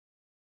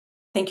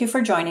Thank you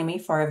for joining me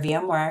for a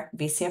VMware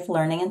VCF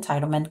Learning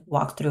Entitlement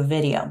walkthrough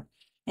video.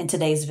 In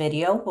today's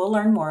video, we'll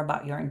learn more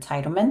about your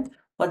entitlement,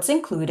 what's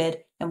included,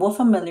 and we'll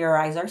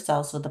familiarize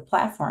ourselves with the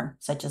platform,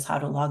 such as how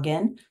to log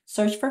in,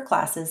 search for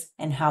classes,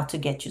 and how to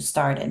get you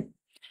started.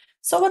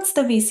 So what's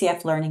the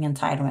VCF Learning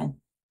Entitlement?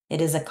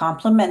 It is a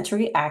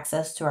complimentary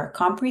access to our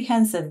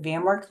comprehensive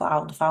VMware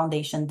Cloud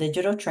Foundation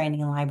digital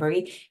training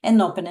library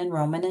and open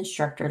enrollment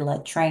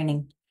instructor-led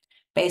training.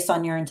 Based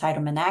on your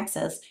entitlement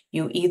access,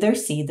 you either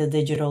see the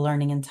Digital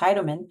Learning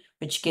Entitlement,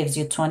 which gives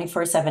you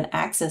 24/7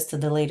 access to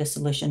the latest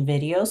solution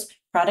videos,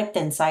 product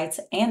insights,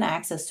 and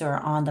access to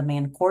our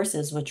on-demand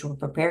courses, which will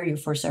prepare you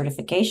for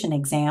certification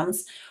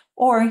exams,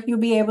 or you'll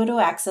be able to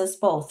access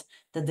both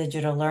the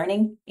digital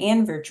learning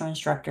and virtual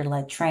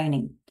instructor-led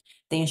training.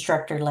 The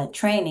instructor-led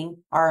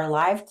training are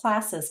live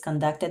classes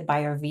conducted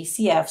by our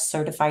VCF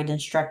certified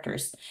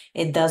instructors.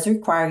 It does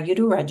require you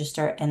to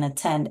register and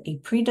attend a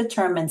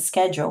predetermined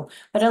schedule,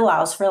 but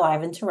allows for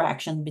live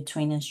interaction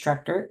between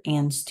instructor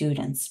and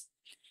students.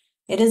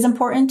 It is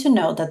important to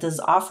note that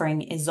this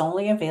offering is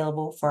only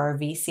available for our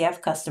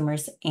VCF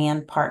customers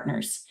and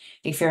partners.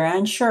 If you're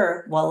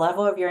unsure what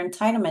level of your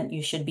entitlement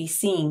you should be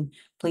seeing,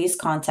 please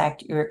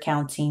contact your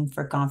account team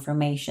for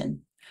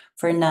confirmation.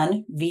 For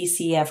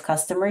non-VCF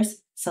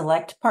customers,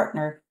 select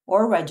Partner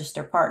or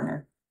Register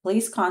Partner.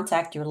 Please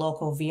contact your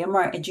local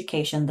VMware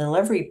Education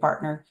Delivery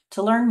Partner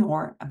to learn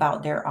more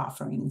about their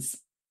offerings.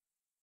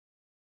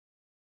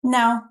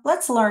 Now,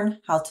 let's learn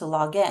how to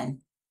log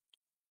in.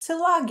 To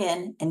log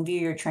in and view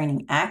your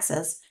training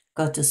access,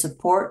 go to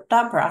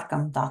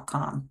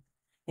support.broadcom.com.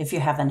 If you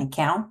have an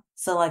account,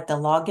 select the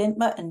Login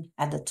button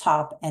at the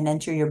top and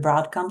enter your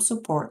Broadcom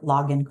support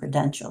login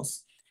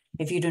credentials.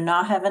 If you do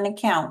not have an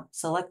account,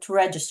 select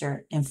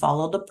Register and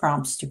follow the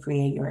prompts to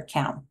create your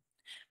account.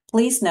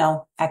 Please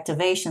know,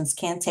 activations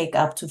can take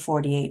up to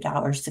 48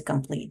 hours to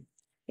complete.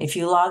 If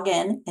you log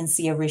in and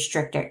see a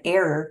restrictor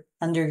error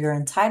under your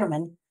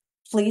entitlement,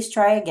 please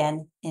try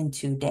again in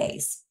 2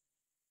 days.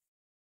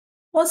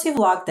 Once you've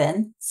logged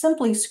in,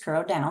 simply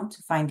scroll down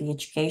to find the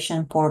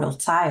Education Portal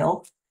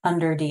tile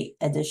under the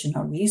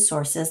Additional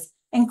Resources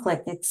and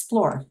click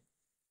Explore.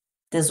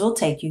 This will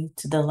take you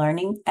to the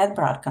Learning at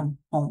Broadcom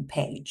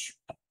homepage.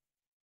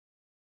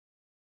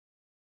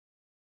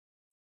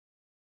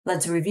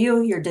 Let's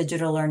review your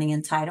digital learning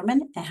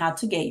entitlement and how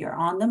to get your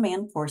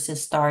on-demand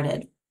courses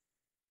started.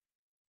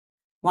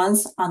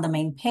 Once on the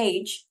main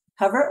page,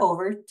 hover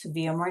over to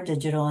VMware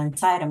Digital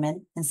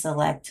Entitlement and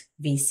select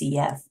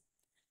VCF.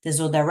 This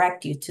will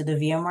direct you to the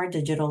VMware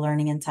Digital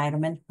Learning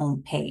Entitlement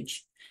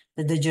homepage.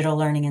 The Digital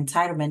Learning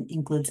Entitlement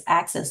includes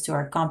access to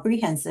our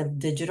comprehensive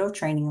digital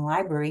training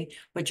library,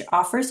 which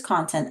offers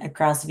content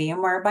across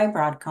VMware by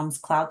Broadcom's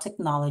cloud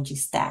technology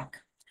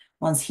stack.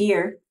 Once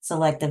here,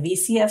 select the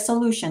VCF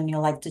solution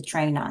you'd like to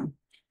train on.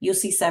 You'll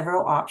see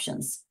several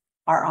options.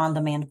 Our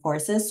on-demand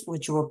courses,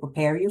 which will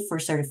prepare you for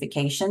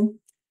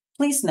certification.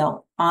 Please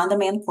note,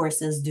 on-demand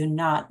courses do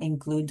not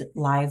include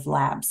live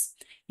labs.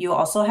 You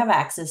also have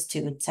access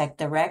to Tech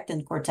Direct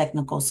and Core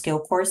Technical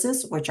Skill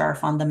courses, which are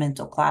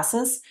fundamental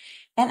classes,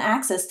 and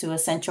access to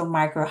essential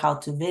micro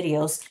how-to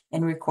videos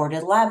and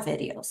recorded lab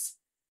videos.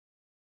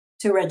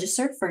 To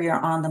register for your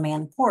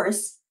on-demand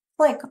course,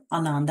 click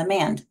on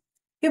On-Demand.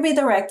 You'll be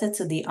directed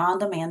to the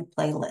On-Demand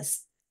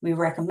playlist. We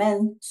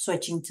recommend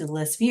switching to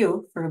List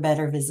View for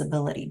better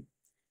visibility.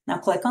 Now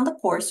click on the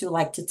course you'd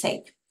like to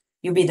take.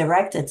 You'll be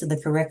directed to the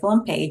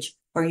curriculum page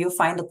where you'll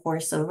find the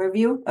course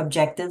overview,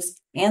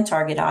 objectives, and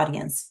target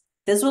audience.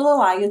 This will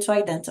allow you to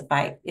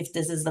identify if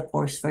this is the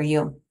course for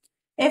you.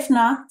 If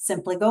not,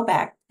 simply go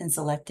back and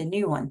select a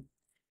new one.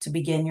 To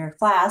begin your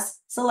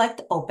class,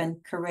 select Open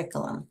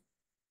Curriculum.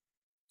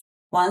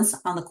 Once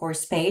on the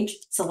course page,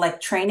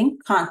 select Training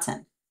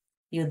Content.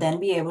 You'll then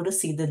be able to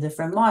see the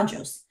different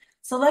modules.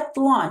 Select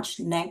Launch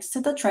next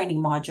to the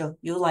training module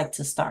you'd like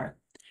to start.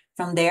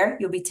 From there,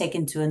 you'll be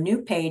taken to a new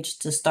page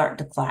to start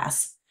the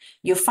class.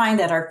 You'll find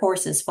that our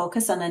courses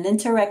focus on an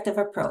interactive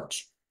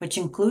approach, which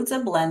includes a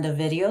blend of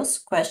videos,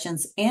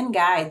 questions, and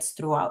guides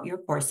throughout your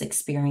course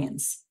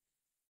experience.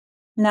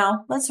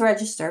 Now, let's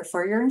register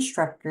for your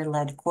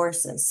instructor-led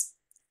courses.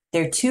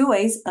 There are 2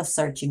 ways of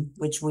searching,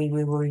 which we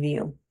will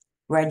review: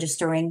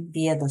 registering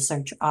via the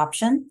search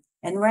option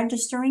and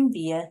registering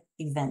via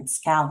Events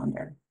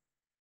Calendar.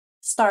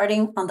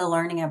 Starting on the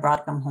Learning at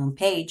Broadcom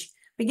homepage,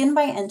 begin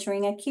by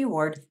entering a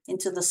keyword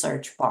into the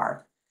search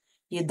bar.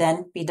 You'd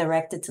then be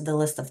directed to the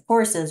list of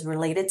courses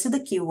related to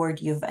the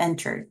keyword you've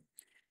entered.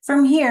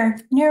 From here,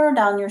 narrow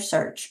down your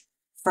search.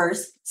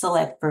 First,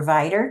 select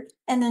Provider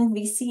and then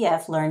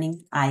VCF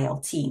Learning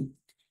ILT.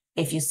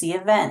 If you see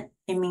Event,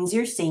 it means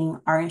you're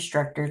seeing our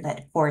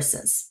instructor-led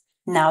courses.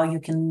 Now you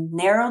can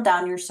narrow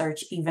down your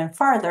search even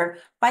farther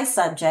by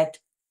subject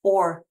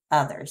or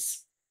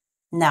others.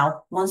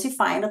 Now, once you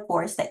find a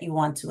course that you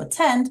want to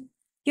attend,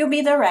 you'll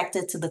be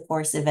directed to the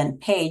course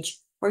event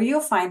page where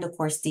you'll find the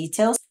course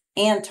details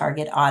and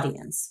target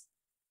audience.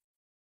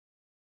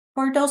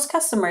 For those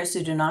customers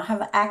who do not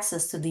have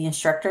access to the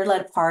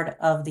instructor-led part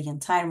of the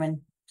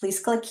entitlement, please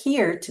click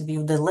here to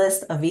view the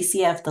list of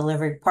VCF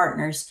delivery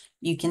partners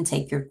you can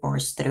take your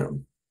course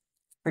through.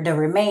 For the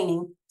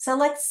remaining,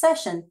 select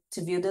Session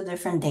to view the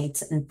different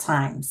dates and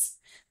times.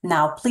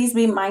 Now, please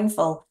be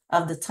mindful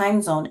of the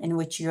time zone in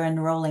which you're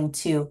enrolling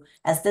to,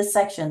 as this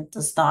section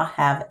does not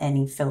have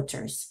any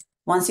filters.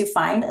 Once you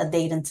find a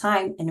date and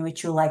time in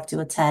which you'd like to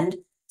attend,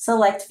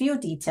 select View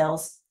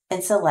Details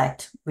and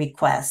select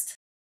Request.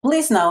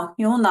 Please know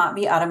you will not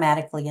be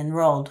automatically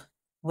enrolled.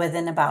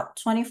 Within about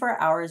 24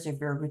 hours of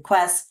your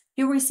request,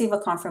 you'll receive a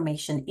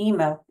confirmation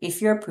email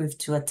if you're approved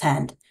to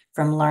attend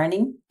from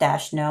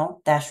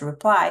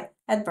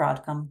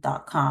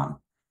learning-no-reply@broadcom.com.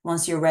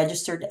 Once you're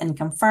registered and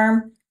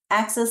confirmed,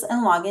 access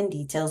and login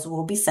details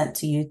will be sent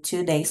to you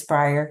 2 days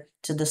prior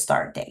to the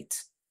start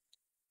date.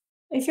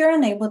 If you're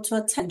unable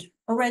to attend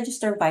or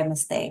register by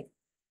mistake,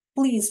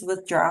 please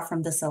withdraw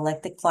from the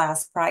selected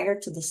class prior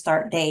to the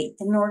start date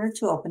in order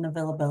to open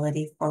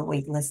availability for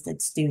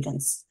waitlisted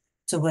students.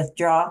 To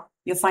withdraw,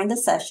 you'll find the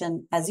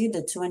session as you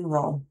did to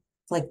enroll.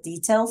 Click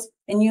Details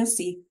and you'll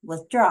see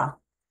Withdraw.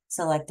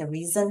 Select the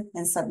reason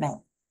and submit.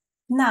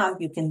 Now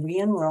you can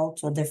re-enroll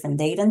to a different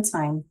date and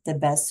time that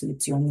best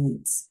suits your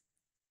needs.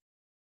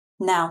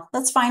 Now,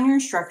 let's find your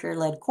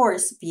instructor-led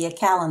course via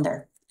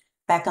calendar.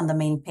 Back on the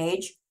main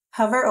page,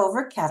 hover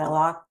over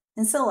Catalog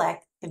and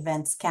select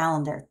Events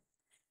Calendar.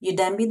 You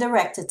then be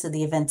directed to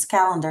the Events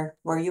Calendar,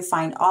 where you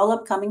find all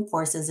upcoming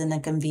courses in a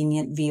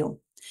convenient view.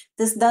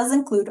 This does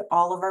include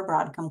all of our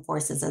Broadcom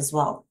courses as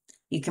well.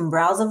 You can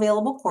browse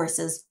available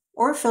courses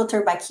or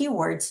filter by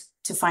keywords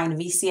to find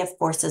VCF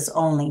courses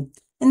only.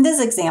 In this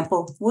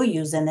example, we'll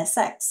use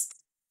NSX.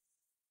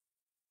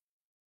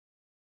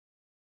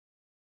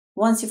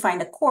 Once you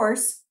find a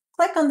course,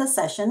 click on the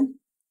session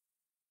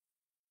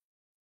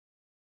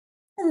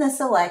and then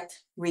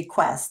select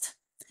Request.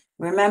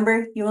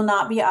 Remember, you will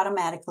not be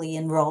automatically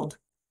enrolled.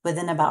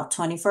 Within about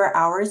 24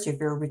 hours of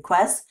your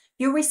request,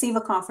 you'll receive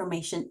a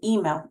confirmation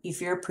email if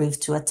you're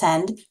approved to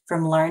attend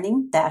from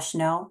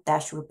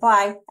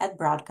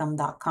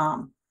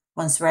learning-no-reply@broadcom.com.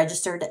 Once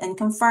registered and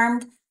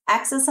confirmed,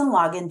 access and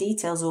login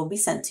details will be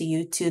sent to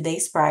you 2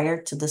 days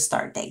prior to the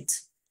start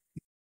date.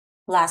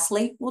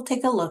 Lastly, we'll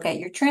take a look at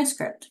your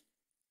transcript.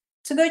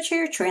 To go to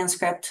your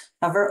transcript,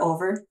 hover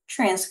over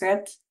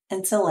Transcript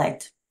and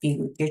select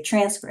View Your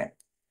Transcript.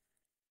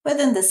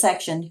 Within this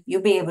section,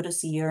 you'll be able to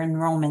see your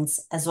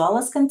enrollments as well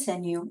as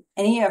continue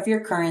any of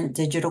your current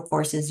digital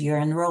courses you're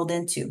enrolled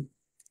into.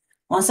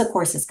 Once a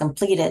course is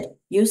completed,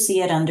 you'll see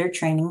it under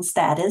Training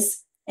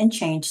Status and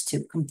change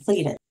to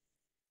Completed.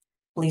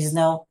 Please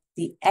note,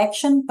 the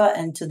Action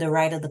button to the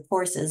right of the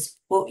courses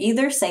will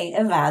either say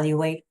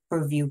Evaluate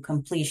or View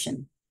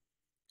Completion.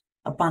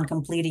 Upon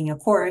completing a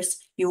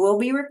course, you will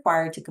be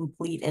required to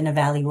complete an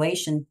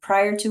evaluation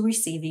prior to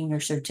receiving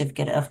your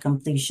certificate of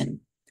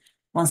completion.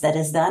 Once that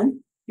is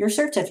done, your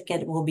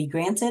certificate will be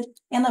granted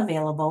and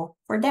available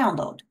for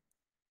download.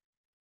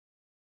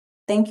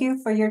 Thank you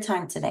for your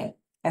time today.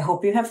 I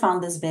hope you have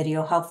found this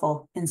video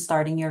helpful in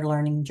starting your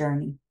learning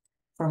journey.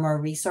 For more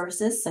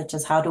resources, such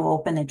as how to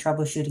open a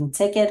troubleshooting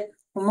ticket,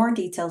 or more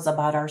details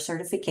about our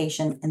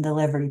certification and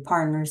delivery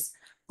partners,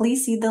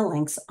 please see the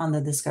links on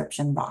the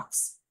description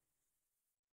box.